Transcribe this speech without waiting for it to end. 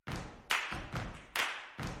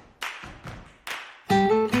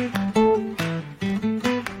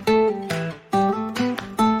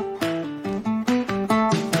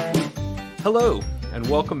Hello, and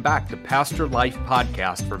welcome back to Pastor Life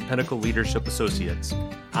Podcast from Pinnacle Leadership Associates.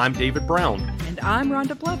 I'm David Brown. And I'm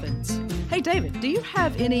Rhonda Blevins. Hey, David, do you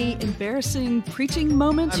have any embarrassing preaching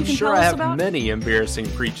moments you can tell us about? I'm sure I have many embarrassing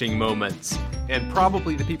preaching moments. And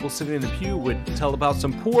probably the people sitting in the pew would tell about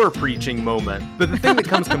some poor preaching moment. But the thing that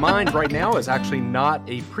comes to mind right now is actually not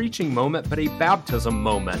a preaching moment, but a baptism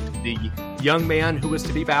moment. The young man who was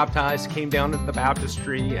to be baptized came down to the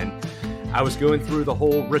baptistry, and I was going through the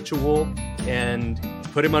whole ritual and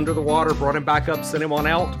put him under the water, brought him back up, sent him on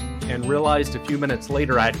out, and realized a few minutes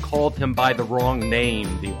later I had called him by the wrong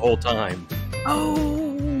name the whole time.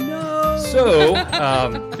 Oh, no. So,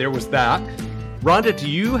 there was that. Rhonda, do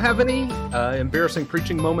you have any embarrassing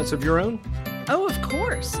preaching moments of your own? Oh, of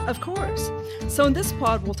course. So in this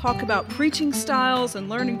pod, we'll talk about preaching styles and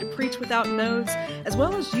learning to preach without notes, as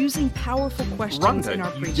well as using powerful questions in our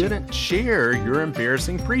Rhonda, preaching. you didn't share your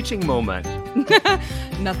embarrassing preaching moment.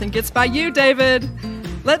 Nothing gets by you, David.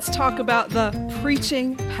 Let's talk about the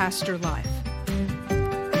preaching pastor life.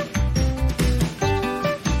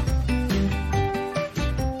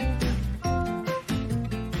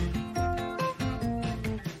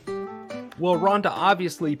 Well, Rhonda,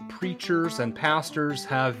 obviously preachers and pastors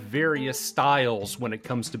have various styles when it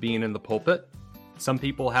comes to being in the pulpit. Some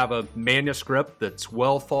people have a manuscript that's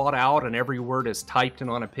well thought out and every word is typed in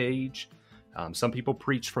on a page. Some people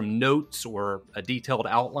preach from notes or a detailed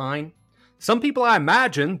outline. Some people, I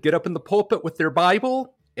imagine, get up in the pulpit with their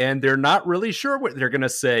Bible and they're not really sure what they're going to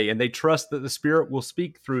say, and they trust that the Spirit will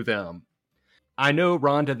speak through them. I know,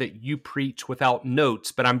 Rhonda, that you preach without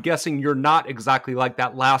notes, but I'm guessing you're not exactly like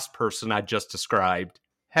that last person I just described.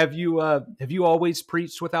 Have you always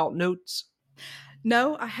preached without notes?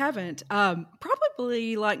 No, I haven't.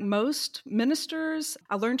 Probably like most ministers,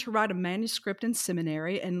 I learned to write a manuscript in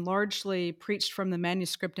seminary and largely preached from the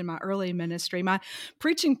manuscript in my early ministry. My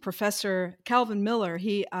preaching professor, Calvin Miller,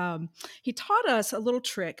 he taught us a little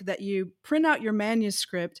trick that you print out your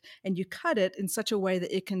manuscript and you cut it in such a way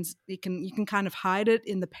that you can kind of hide it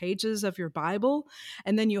in the pages of your Bible,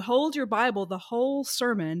 and then you hold your Bible the whole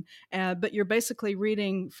sermon, but you're basically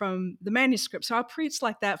reading from the manuscript. So I preached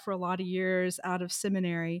like that for a lot of years out of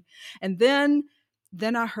seminary. And then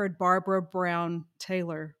I heard Barbara Brown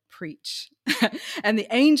Taylor preach. And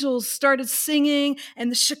the angels started singing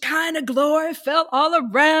and the Shekinah glory felt all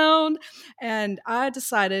around. And I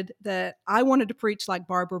decided that I wanted to preach like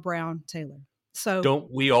Barbara Brown Taylor. So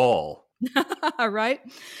don't we all? Right?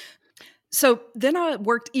 So then I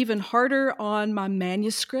worked even harder on my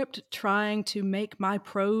manuscript, trying to make my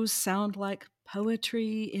prose sound like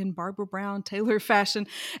poetry in Barbara Brown Taylor fashion.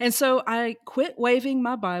 And so I quit waving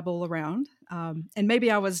my Bible around. And maybe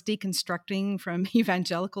I was deconstructing from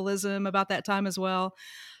evangelicalism about that time as well.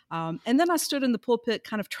 And then I stood in the pulpit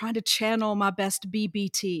kind of trying to channel my best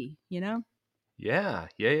BBT, you know? Yeah.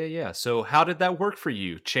 So how did that work for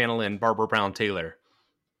you, channeling Barbara Brown Taylor?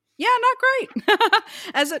 Yeah, not great.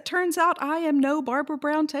 As it turns out, I am no Barbara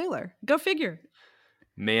Brown Taylor. Go figure.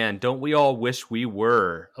 Man, don't we all wish we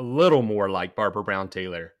were a little more like Barbara Brown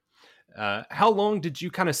Taylor? How long did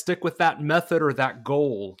you kind of stick with that method or that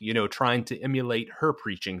goal, trying to emulate her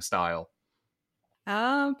preaching style?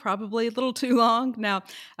 Probably a little too long. Now,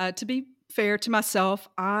 to be fair to myself,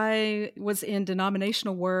 I was in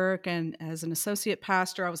denominational work, and as an associate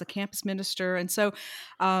pastor, I was a campus minister. And so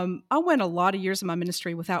I went a lot of years of my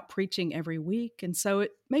ministry without preaching every week. And so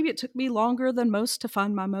maybe it took me longer than most to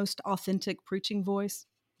find my most authentic preaching voice.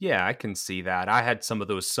 Yeah, I can see that. I had some of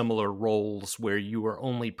those similar roles where you were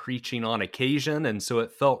only preaching on occasion, and so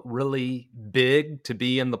it felt really big to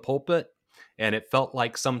be in the pulpit, and it felt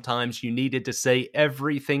like sometimes you needed to say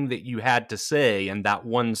everything that you had to say in that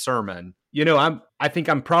one sermon. I think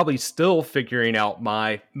I'm probably still figuring out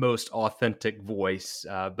my most authentic voice,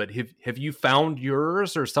 but have you found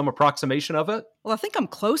yours or some approximation of it? Well, I think I'm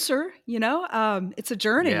closer, it's a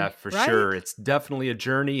journey. Yeah, for right? sure. It's definitely a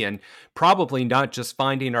journey, and probably not just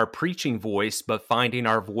finding our preaching voice, but finding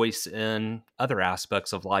our voice in other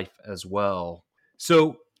aspects of life as well.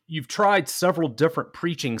 So you've tried several different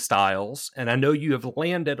preaching styles, and I know you have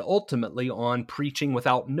landed ultimately on preaching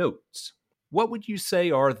without notes. What would you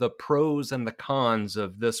say are the pros and the cons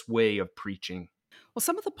of this way of preaching? Well,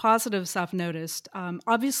 some of the positives I've noticed,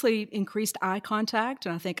 obviously increased eye contact,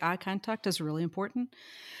 and I think eye contact is really important.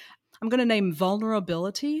 I'm going to name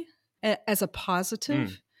vulnerability as a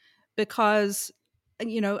positive because,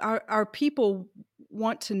 our people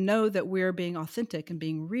want to know that we're being authentic and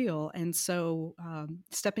being real. And so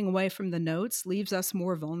stepping away from the notes leaves us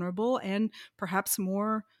more vulnerable and perhaps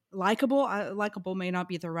more likable. Likable may not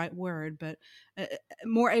be the right word, but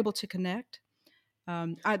more able to connect.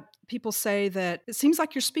 People say that it seems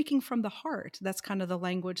like you're speaking from the heart. That's kind of the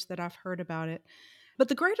language that I've heard about it. But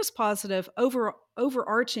the greatest positive,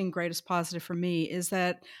 overarching greatest positive for me is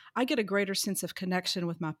that I get a greater sense of connection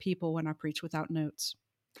with my people when I preach without notes.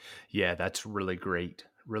 Yeah, that's really great.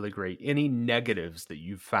 Really great. Any negatives that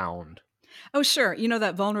you've found? Oh, sure. You know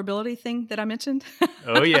that vulnerability thing that I mentioned?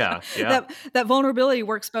 Oh, yeah. Yeah. That vulnerability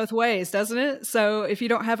works both ways, doesn't it? So if you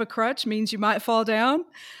don't have a crutch, means you might fall down.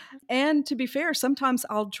 And to be fair, sometimes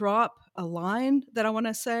I'll drop a line that I want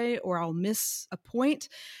to say or I'll miss a point.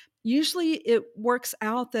 Usually it works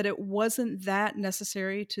out that it wasn't that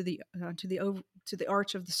necessary to the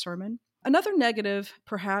arch of the sermon. Another negative,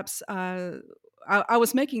 perhaps, I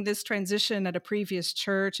was making this transition at a previous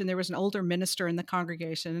church, and there was an older minister in the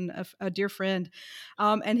congregation, a dear friend,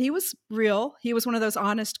 and he was real. He was one of those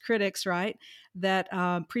honest critics, right? That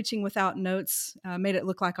preaching without notes made it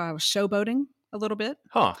look like I was showboating a little bit.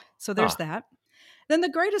 Huh. So there's Huh. that. Then the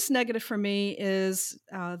greatest negative for me is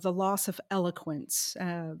the loss of eloquence,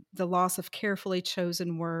 the loss of carefully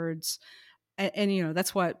chosen words. And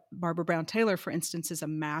that's what Barbara Brown Taylor, for instance, is a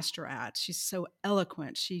master at. She's so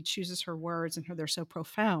eloquent. She chooses her words and they're so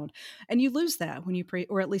profound. And you lose that when you preach,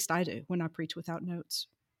 or at least I do when I preach without notes.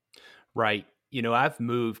 Right. I've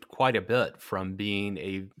moved quite a bit from being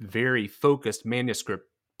a very focused manuscript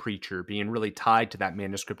preacher, being really tied to that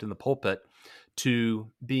manuscript in the pulpit,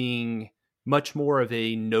 to being much more of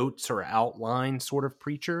a notes or outline sort of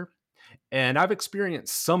preacher. And I've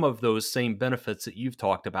experienced some of those same benefits that you've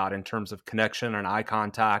talked about in terms of connection and eye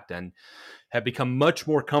contact, and have become much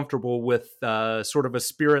more comfortable with sort of a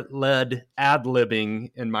spirit-led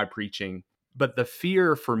ad-libbing in my preaching. But the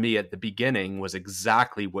fear for me at the beginning was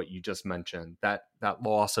exactly what you just mentioned, that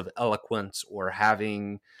loss of eloquence or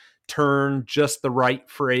having turned just the right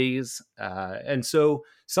phrase. And so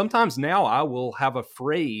sometimes now I will have a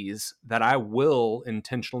phrase that I will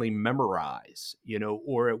intentionally memorize,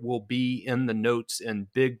 or it will be in the notes in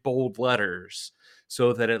big, bold letters,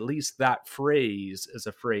 so that at least that phrase is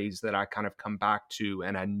a phrase that I kind of come back to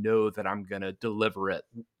and I know that I'm going to deliver it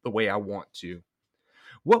the way I want to.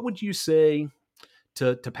 What would you say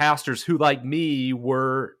to pastors who, like me,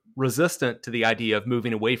 were resistant to the idea of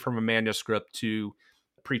moving away from a manuscript to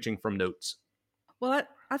preaching from notes? Well,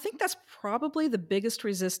 I think that's probably the biggest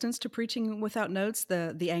resistance to preaching without notes,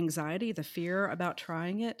 the anxiety, the fear about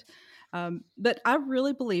trying it. But I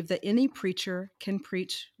really believe that any preacher can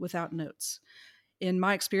preach without notes. In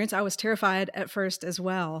my experience, I was terrified at first as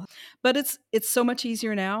well, but it's so much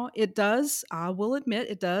easier now. It does, I will admit,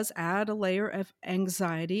 it does add a layer of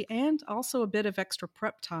anxiety and also a bit of extra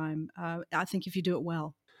prep time. I think if you do it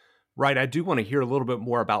well. Right. I do want to hear a little bit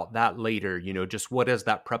more about that later. Just what is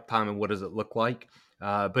that prep time and what does it look like?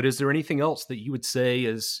 But is there anything else that you would say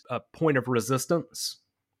is a point of resistance?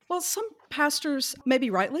 Well, some pastors, maybe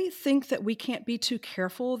rightly, think that we can't be too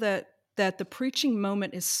careful, that the preaching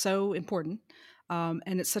moment is so important, and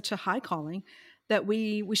it's such a high calling that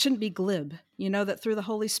we shouldn't be glib. That through the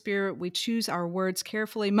Holy Spirit we choose our words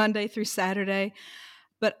carefully Monday through Saturday.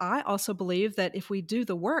 But I also believe that if we do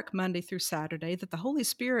the work Monday through Saturday, that the Holy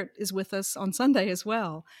Spirit is with us on Sunday as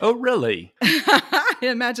well. Oh, really?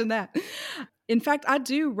 Imagine that. In fact, I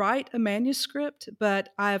do write a manuscript, but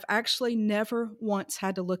I've actually never once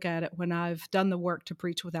had to look at it when I've done the work to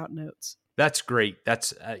preach without notes. That's great.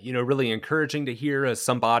 That's, really encouraging to hear as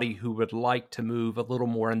somebody who would like to move a little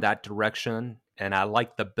more in that direction. And I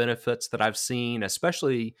like the benefits that I've seen,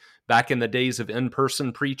 especially back in the days of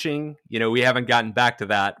in-person preaching. We haven't gotten back to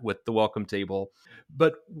that with the welcome table.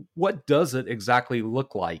 But what does it exactly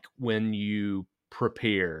look like when you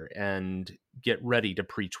prepare and get ready to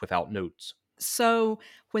preach without notes? So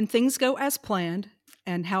when things go as planned,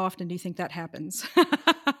 and how often do you think that happens?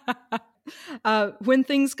 When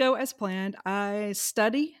things go as planned, I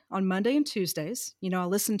study on Monday and Tuesdays. I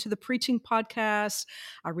listen to the preaching podcast,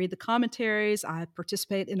 I read the commentaries, I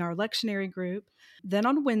participate in our lectionary group. Then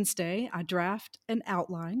on Wednesday, I draft an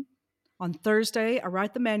outline. On Thursday, I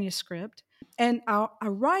write the manuscript. And I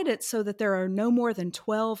write it so that there are no more than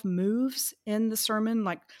 12 moves in the sermon,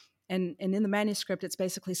 and in the manuscript, it's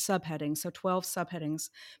basically subheadings, so 12 subheadings,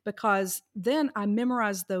 because then I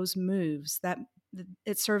memorize those moves. That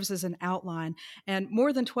it serves as an outline, and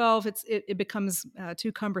more than 12, it becomes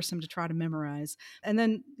too cumbersome to try to memorize. And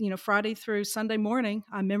then Friday through Sunday morning,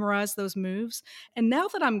 I memorize those moves. And now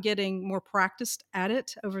that I'm getting more practiced at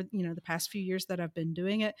it over the past few years that I've been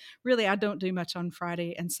doing it, really I don't do much on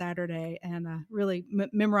Friday and Saturday, and really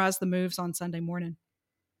memorize the moves on Sunday morning.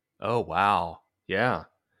 Oh, wow. Yeah.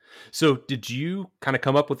 So did you kind of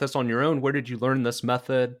come up with this on your own? Where did you learn this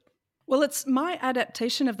method? Well, it's my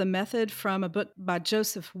adaptation of the method from a book by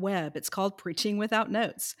Joseph Webb. It's called Preaching Without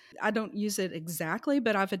Notes. I don't use it exactly,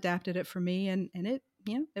 but I've adapted it for me and it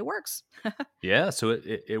works. Yeah, so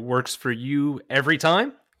it works for you every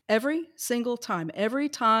time? Every single time. Every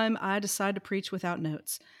time I decide to preach without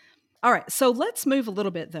notes. All right, so let's move a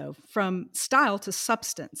little bit though from style to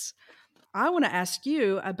substance. I want to ask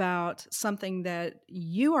you about something that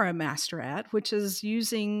you are a master at, which is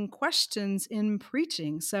using questions in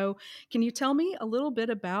preaching. So, can you tell me a little bit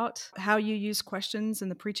about how you use questions in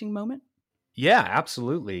the preaching moment? Yeah,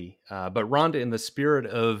 absolutely. But Rhonda, in the spirit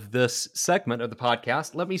of this segment of the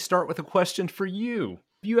podcast, let me start with a question for you.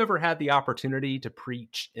 Have you ever had the opportunity to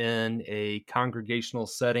preach in a congregational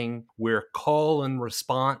setting where call and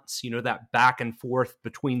response, that back and forth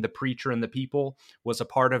between the preacher and the people was a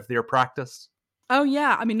part of their practice? Oh,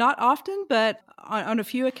 yeah. I mean, not often, but on a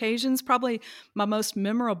few occasions, probably my most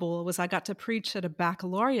memorable was I got to preach at a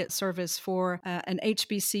baccalaureate service for an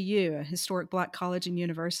HBCU, a historic Black college and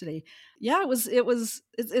university. Yeah,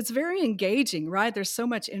 it's very engaging, right? There's so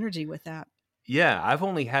much energy with that. Yeah, I've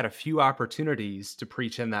only had a few opportunities to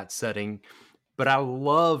preach in that setting, but I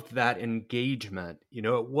loved that engagement.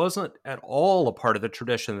 It wasn't at all a part of the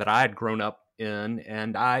tradition that I had grown up in,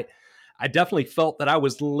 and I definitely felt that I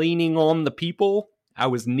was leaning on the people. I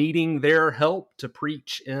was needing their help to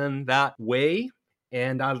preach in that way,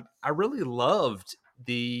 and I really loved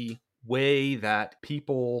the way that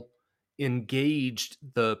people engaged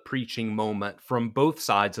the preaching moment from both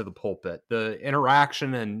sides of the pulpit. The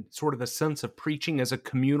interaction and sort of the sense of preaching as a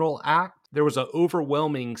communal act. There was an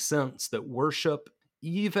overwhelming sense that worship,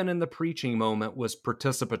 even in the preaching moment, was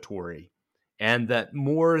participatory, and that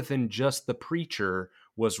more than just the preacher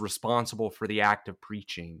was responsible for the act of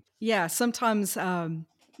preaching. Yeah, sometimes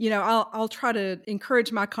I'll try to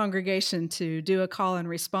encourage my congregation to do a call and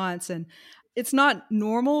response, and it's not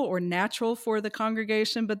normal or natural for the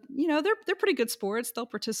congregation, but they're pretty good sports. They'll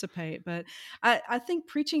participate, but I think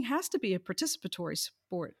preaching has to be a participatory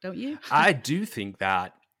sport, don't you? I do think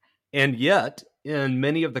that. And yet, in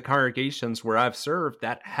many of the congregations where I've served,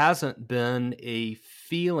 that hasn't been a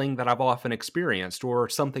feeling that I've often experienced or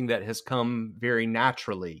something that has come very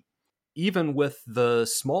naturally. Even with the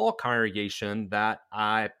small congregation that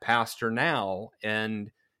I pastor now,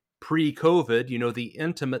 and pre COVID, the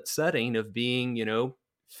intimate setting of being,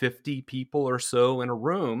 50 people or so in a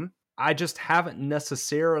room, I just haven't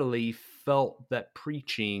necessarily felt that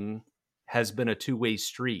preaching has been a two-way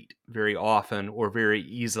street very often or very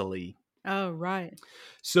easily. Oh, right.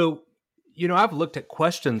 So, I've looked at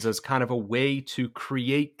questions as kind of a way to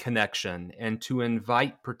create connection and to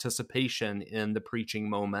invite participation in the preaching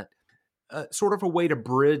moment, sort of a way to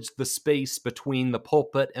bridge the space between the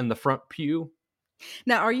pulpit and the front pew.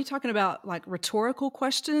 Now, are you talking about like rhetorical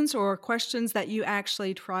questions or questions that you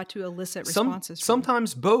actually try to elicit responses from?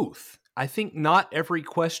 Sometimes both. I think not every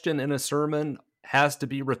question in a sermon has to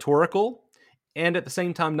be rhetorical, and at the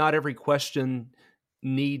same time, not every question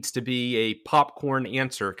needs to be a popcorn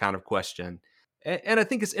answer kind of question. And I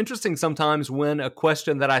think it's interesting sometimes when a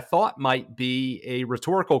question that I thought might be a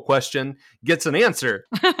rhetorical question gets an answer.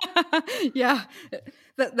 Yeah.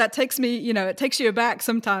 That takes me, it takes you aback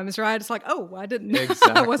sometimes, right? It's like, oh, I didn't,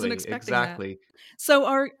 I wasn't Exactly, expecting that. exactly. So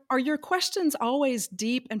are your questions always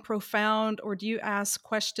deep and profound, or do you ask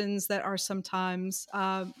questions that are sometimes,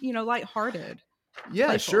 lighthearted, Yeah,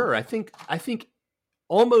 playful? sure. I think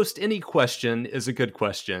almost any question is a good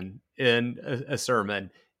question in a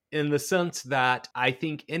sermon, in the sense that I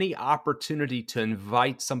think any opportunity to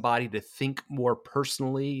invite somebody to think more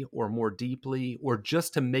personally or more deeply or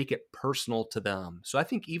just to make it personal to them. So I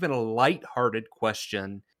think even a lighthearted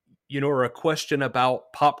question, or a question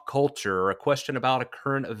about pop culture or a question about a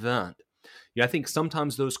current event. I think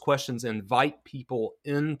sometimes those questions invite people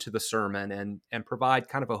into the sermon and provide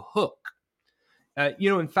kind of a hook.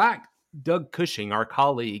 In fact, Doug Cushing, our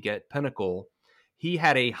colleague at Pinnacle, he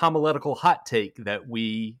had a homiletical hot take that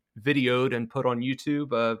we videoed and put on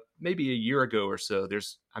YouTube maybe a year ago or so.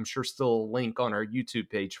 There's, I'm sure, still a link on our YouTube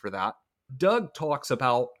page for that. Doug talks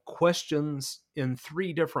about questions in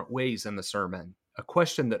three different ways in the sermon: a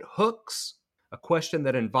question that hooks, a question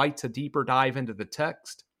that invites a deeper dive into the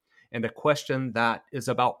text, and a question that is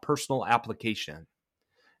about personal application.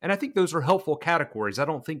 And I think those are helpful categories. I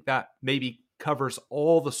don't think that maybe covers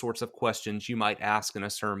all the sorts of questions you might ask in a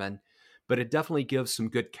sermon, but it definitely gives some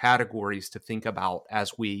good categories to think about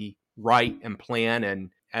as we write and plan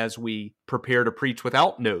and as we prepare to preach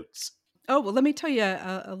without notes. Oh, well, let me tell you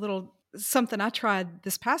a little something I tried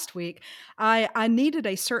this past week. I needed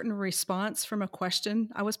a certain response from a question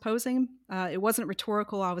I was posing. It wasn't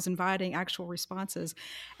rhetorical. I was inviting actual responses.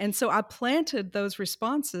 And so I planted those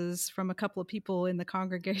responses from a couple of people in the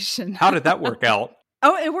congregation. How did that work out?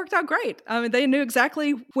 Oh, it worked out great. I mean, they knew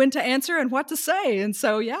exactly when to answer and what to say. And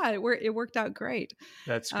so, yeah, it worked out great.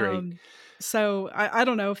 That's great. So I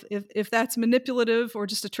don't know if that's manipulative or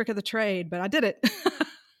just a trick of the trade, but I did it.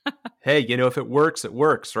 Hey, if it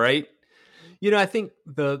works, right? I think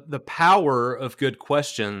the power of good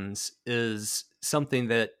questions is something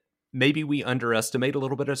that maybe we underestimate a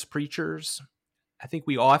little bit as preachers. I think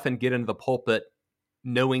we often get into the pulpit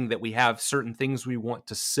knowing that we have certain things we want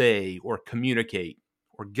to say or communicate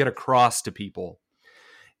or get across to people.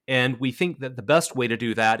 And we think that the best way to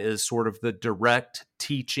do that is sort of the direct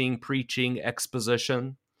teaching, preaching,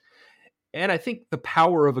 exposition. And I think the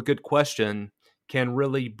power of a good question can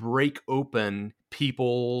really break open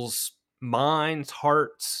people's minds,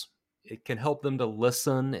 hearts. It can help them to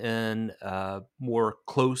listen in a more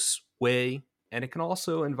close way. And it can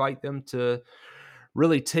also invite them to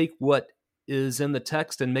really take what is in the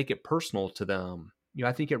text and make it personal to them.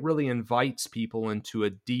 I think it really invites people into a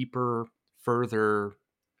deeper, further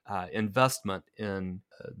investment in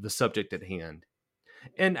the subject at hand.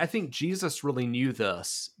 And I think Jesus really knew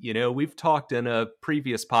this. We've talked in a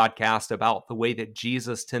previous podcast about the way that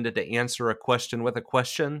Jesus tended to answer a question with a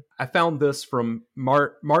question. I found this from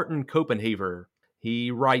Martin Copenhaver. He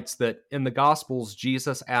writes that in the Gospels,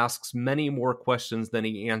 Jesus asks many more questions than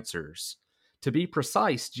he answers. To be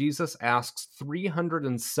precise, Jesus asks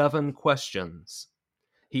 307 questions.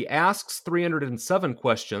 He asks 307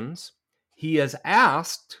 questions. He has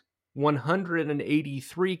asked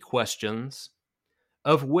 183 questions,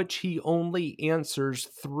 of which he only answers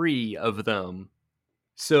 3 of them.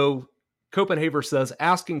 So Copenhaver says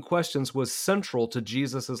asking questions was central to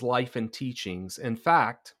Jesus' life and teachings. In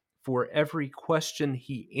fact, for every question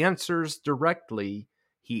he answers directly,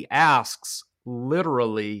 he asks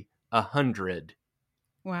literally 100.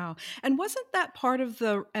 Wow. And wasn't that part of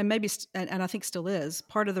the, and maybe, and I think still is,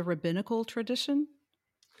 part of the rabbinical tradition?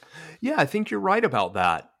 Yeah, I think you're right about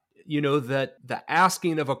that. That the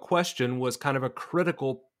asking of a question was kind of a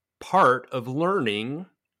critical part of learning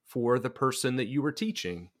for the person that you were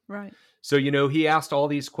teaching. Right. So, he asked all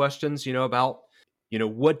these questions, about,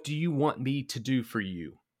 what do you want me to do for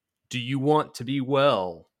you? Do you want to be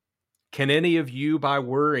well? Can any of you, by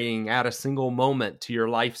worrying, add a single moment to your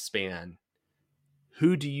lifespan?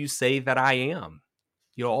 Who do you say that I am?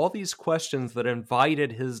 All these questions that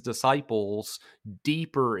invited his disciples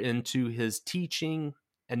deeper into his teaching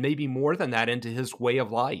and maybe more than that into his way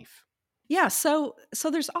of life. Yeah, so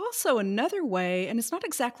there's also another way, and it's not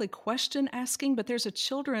exactly question asking, but there's a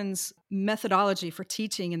children's methodology for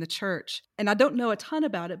teaching in the church. And I don't know a ton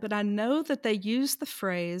about it, but I know that they use the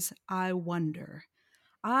phrase, I wonder.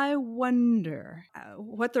 I wonder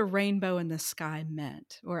what the rainbow in the sky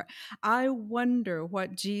meant, or I wonder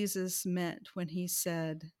what Jesus meant when he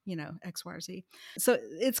said, X, Y, or Z. So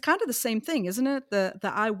it's kind of the same thing, isn't it? The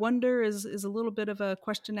I wonder is a little bit of a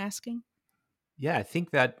question asking. Yeah, I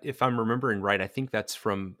think that if I'm remembering right, I think that's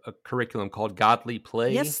from a curriculum called Godly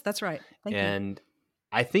Play. Yes, that's right. Thank you. And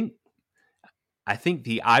I think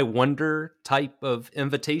the I wonder type of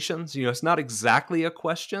invitations, it's not exactly a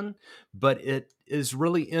question, but it is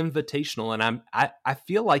really invitational. And I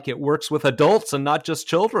feel like it works with adults and not just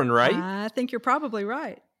children, right? I think you're probably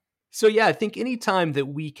right. So yeah, I think anytime that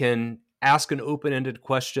we can ask an open-ended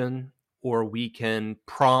question or we can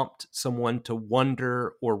prompt someone to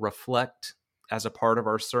wonder or reflect as a part of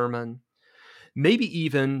our sermon, maybe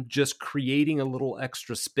even just creating a little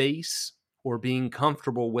extra space or being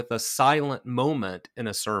comfortable with a silent moment in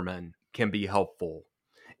a sermon can be helpful.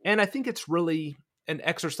 And I think it's really an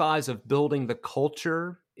exercise of building the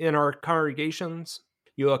culture in our congregations,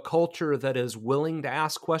 a culture that is willing to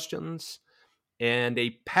ask questions and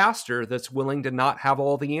a pastor that's willing to not have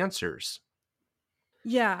all the answers.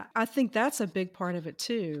 Yeah, I think that's a big part of it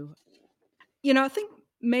too. I think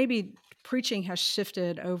maybe preaching has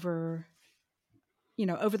shifted over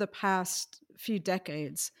the past few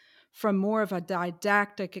decades from more of a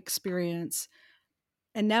didactic experience,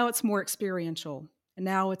 and now it's more experiential. And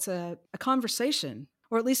now it's a conversation,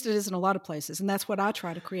 or at least it is in a lot of places. And that's what I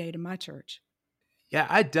try to create in my church. Yeah,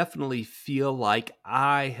 I definitely feel like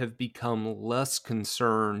I have become less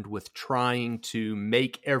concerned with trying to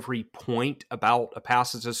make every point about a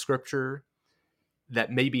passage of scripture that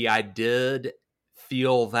maybe I did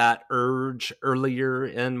feel that urge earlier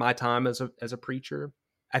in my time as a preacher.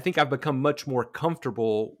 I think I've become much more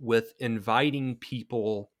comfortable with inviting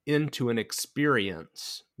people into an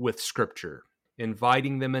experience with scripture.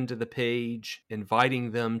 inviting them into the page,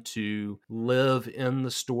 inviting them to live in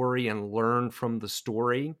the story and learn from the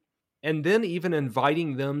story, and then even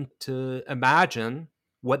inviting them to imagine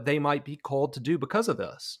what they might be called to do because of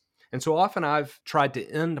this. And so often I've tried to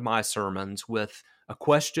end my sermons with a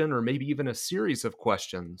question or maybe even a series of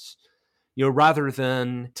questions, rather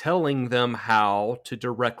than telling them how to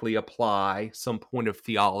directly apply some point of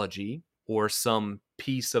theology or some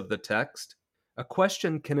piece of the text. A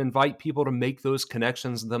question can invite people to make those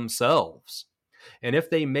connections themselves. And if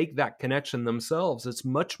they make that connection themselves, it's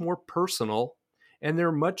much more personal, and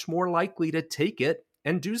they're much more likely to take it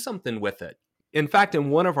and do something with it. In fact, in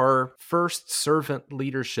one of our first servant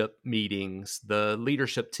leadership meetings, the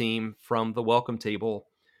leadership team from the Welcome Table,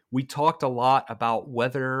 we talked a lot about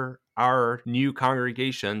whether our new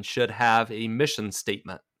congregation should have a mission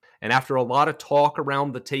statement. And after a lot of talk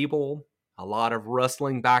around the table, a lot of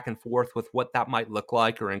wrestling back and forth with what that might look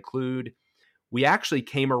like or include, we actually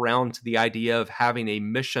came around to the idea of having a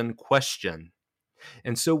mission question.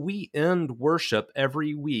 And so we end worship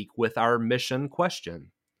every week with our mission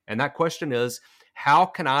question. And that question is, how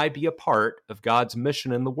can I be a part of God's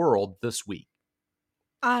mission in the world this week?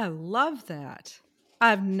 I love that.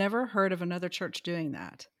 I've never heard of another church doing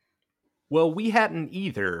that. Well, we hadn't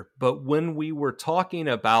either, but when we were talking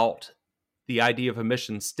about the idea of a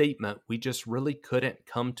mission statement, we just really couldn't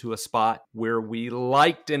come to a spot where we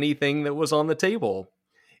liked anything that was on the table.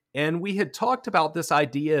 And we had talked about this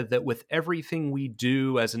idea that with everything we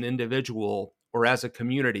do as an individual or as a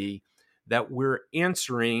community, that we're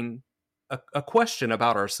answering a question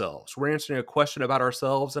about ourselves. We're answering a question about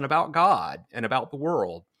ourselves and about God and about the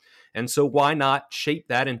world. And so why not shape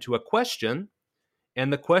that into a question?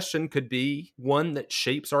 And the question could be one that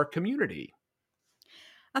shapes our community.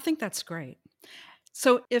 I think that's great.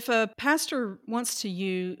 So if a pastor wants to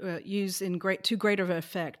use in too great of an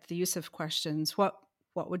effect the use of questions, what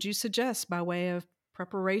would you suggest by way of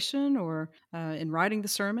preparation or in writing the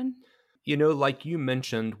sermon? Like you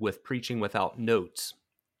mentioned with preaching without notes,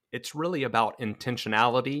 it's really about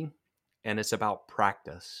intentionality and it's about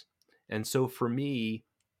practice. And so for me,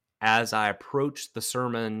 as I approach the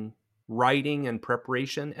sermon writing and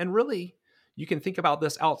preparation, and really you can think about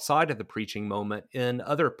this outside of the preaching moment in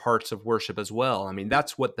other parts of worship as well. I mean,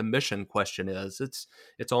 that's what the mission question is.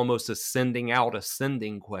 It's almost a sending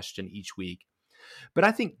question each week. But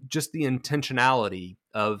I think just the intentionality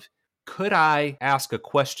of, could I ask a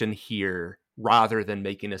question here rather than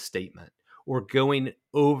making a statement? Or going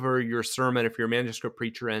over your sermon if you're a manuscript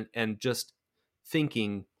preacher and just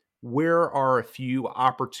thinking, where are a few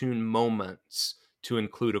opportune moments to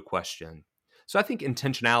include a question? So I think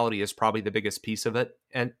intentionality is probably the biggest piece of it,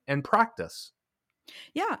 and practice.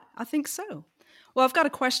 Yeah, I think so. Well, I've got a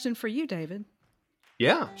question for you, David.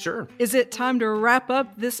 Yeah, sure. Is it time to wrap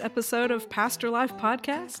up this episode of Pastor Life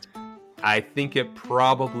Podcast? I think it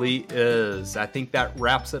probably is. I think that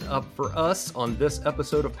wraps it up for us on this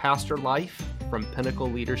episode of Pastor Life from Pinnacle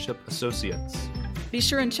Leadership Associates. Be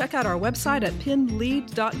sure and check out our website at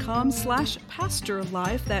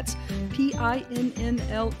pinnlead.com/pastorlife. That's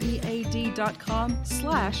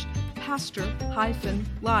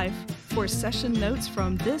pinnlead.com/pastor-life for session notes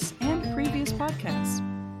from this and previous podcasts.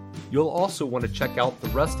 You'll also want to check out the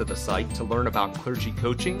rest of the site to learn about clergy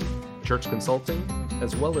coaching, church consulting,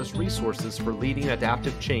 as well as resources for leading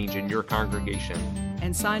adaptive change in your congregation.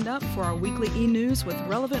 And sign up for our weekly e-news with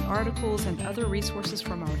relevant articles and other resources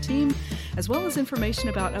from our team, as well as information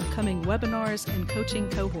about upcoming webinars and coaching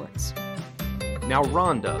cohorts. Now,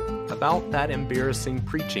 Rhonda, about that embarrassing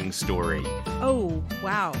preaching story. Oh,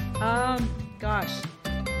 wow. Gosh.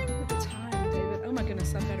 Look at the time, David. Oh my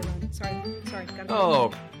goodness, I've got to run. Sorry. Gotta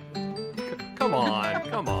go. Come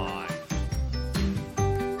on.